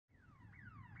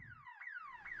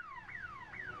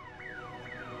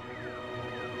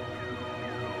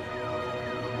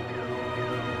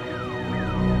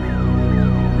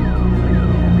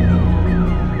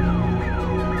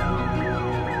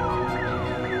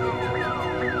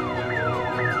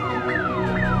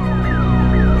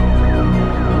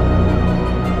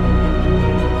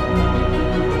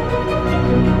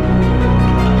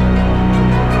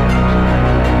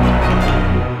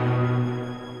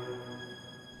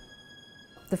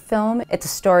The film, it's a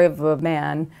story of a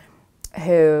man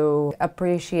who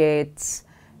appreciates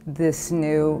this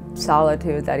new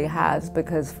solitude that he has,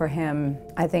 because for him,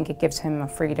 I think it gives him a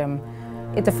freedom.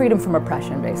 It's a freedom from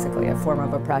oppression, basically, a form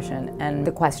of oppression, and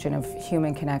the question of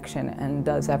human connection, and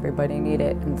does everybody need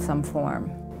it in some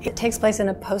form? It takes place in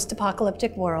a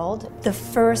post-apocalyptic world. The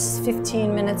first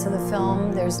 15 minutes of the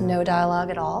film, there's no dialogue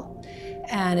at all,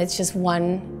 and it's just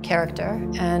one character,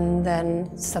 and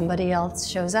then somebody else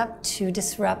shows up to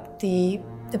disrupt the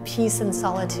peace and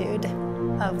solitude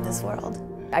of this world.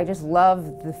 I just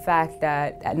love the fact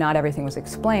that not everything was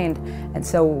explained, and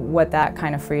so what that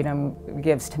kind of freedom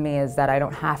gives to me is that I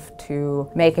don't have to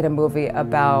make it a movie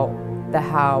about the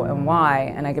how and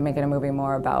why, and I can make it a movie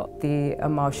more about the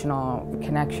emotional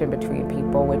connection between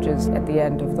people, which is, at the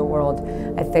end of the world,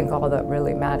 I think all that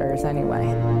really matters anyway.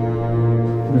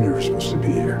 I was never supposed to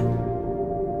be here.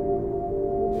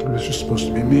 It was just supposed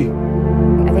to be me.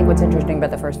 I think what's interesting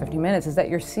about the first 15 minutes is that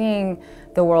you're seeing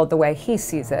the world the way he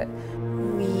sees it.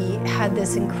 We had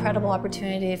this incredible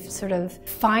opportunity to sort of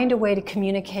find a way to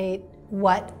communicate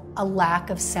what a lack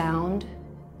of sound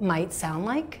might sound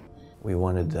like. We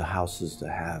wanted the houses to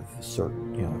have a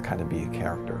certain, kind of be a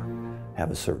character,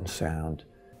 have a certain sound,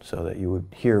 so that you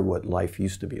would hear what life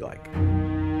used to be like.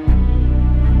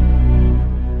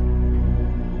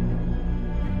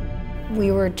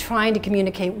 We were trying to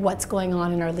communicate what's going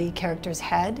on in our lead character's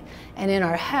head, and in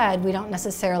our head, we don't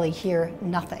necessarily hear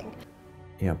nothing.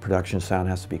 Production sound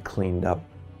has to be cleaned up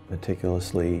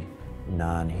meticulously,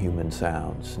 non-human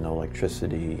sounds, no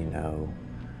electricity, no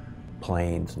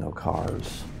planes, no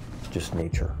cars, just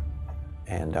nature.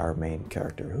 And our main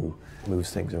character who moves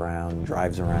things around,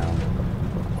 drives around,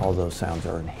 all those sounds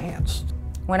are enhanced.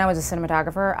 When I was a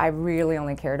cinematographer, I really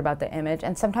only cared about the image,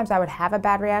 and sometimes I would have a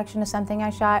bad reaction to something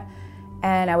I shot,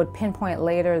 and I would pinpoint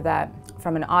later that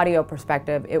from an audio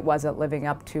perspective, it wasn't living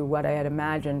up to what I had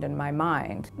imagined in my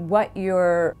mind. What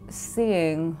you're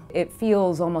seeing, it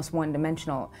feels almost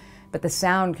one-dimensional, but the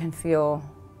sound can feel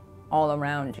all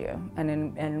around you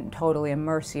and totally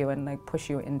immerse you and like push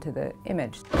you into the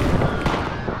image.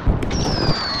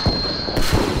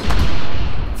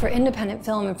 For independent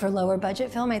film and for lower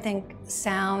budget film, I think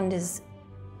sound is,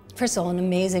 first of all, an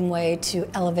amazing way to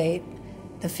elevate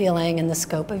the feeling and the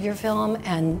scope of your film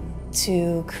and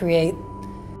to create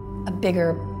a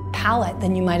bigger palette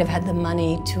than you might have had the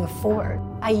money to afford.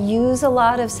 I use a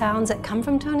lot of sounds that come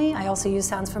from Tony. I also use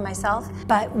sounds from myself,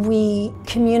 but we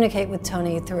communicate with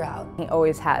Tony throughout. He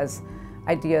always has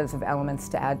ideas of elements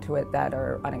to add to it that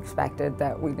are unexpected,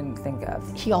 that we didn't think of.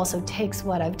 He also takes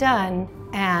what I've done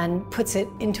and puts it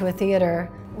into a theater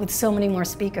with so many more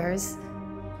speakers,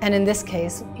 and in this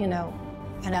case, an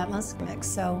Atmos mix.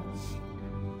 So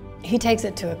he takes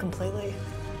it to a completely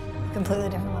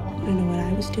different level. I know what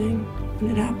I was doing when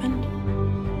it happened.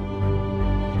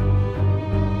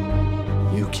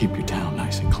 You keep your town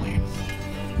nice and clean,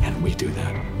 and we do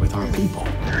that with our people.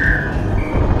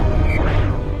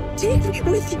 Take me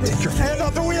with you. Take your hand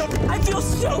off the wheel! I feel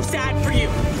so sad for you.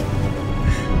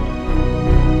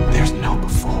 There's no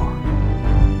before.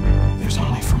 There's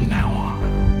only from now on.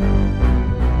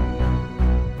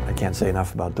 I can't say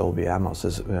enough about Dolby Atmos.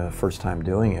 It's the first time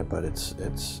doing it, but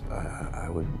I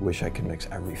would wish I could mix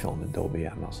every film in Dolby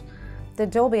Atmos. The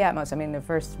Dolby Atmos, I mean, the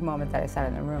first moment that I sat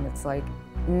in the room, it's like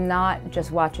not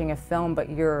just watching a film, but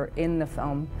you're in the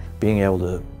film. Being able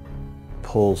to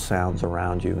pull sounds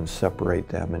around you and separate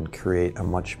them and create a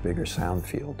much bigger sound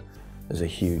field is a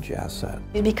huge asset.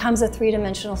 It becomes a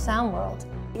three-dimensional sound world.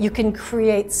 You can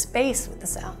create space with the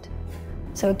sound.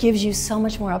 So it gives you so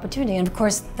much more opportunity, and of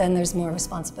course, then there's more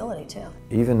responsibility too.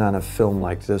 Even on a film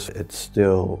like this, it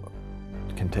still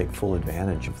can take full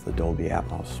advantage of the Dolby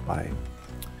Atmos by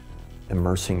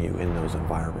immersing you in those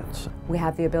environments. We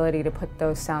have the ability to put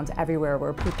those sounds everywhere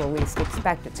where people least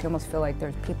expect it, so you almost feel like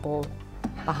there's people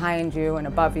behind you and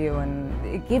above you, and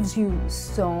it gives you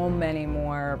so many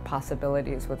more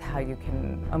possibilities with how you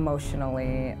can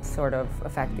emotionally sort of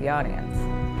affect the audience.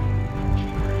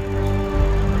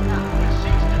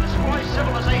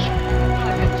 Civilization.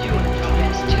 I bet you and Joe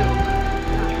too.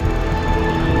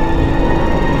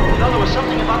 There was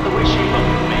something about the way she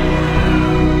looked.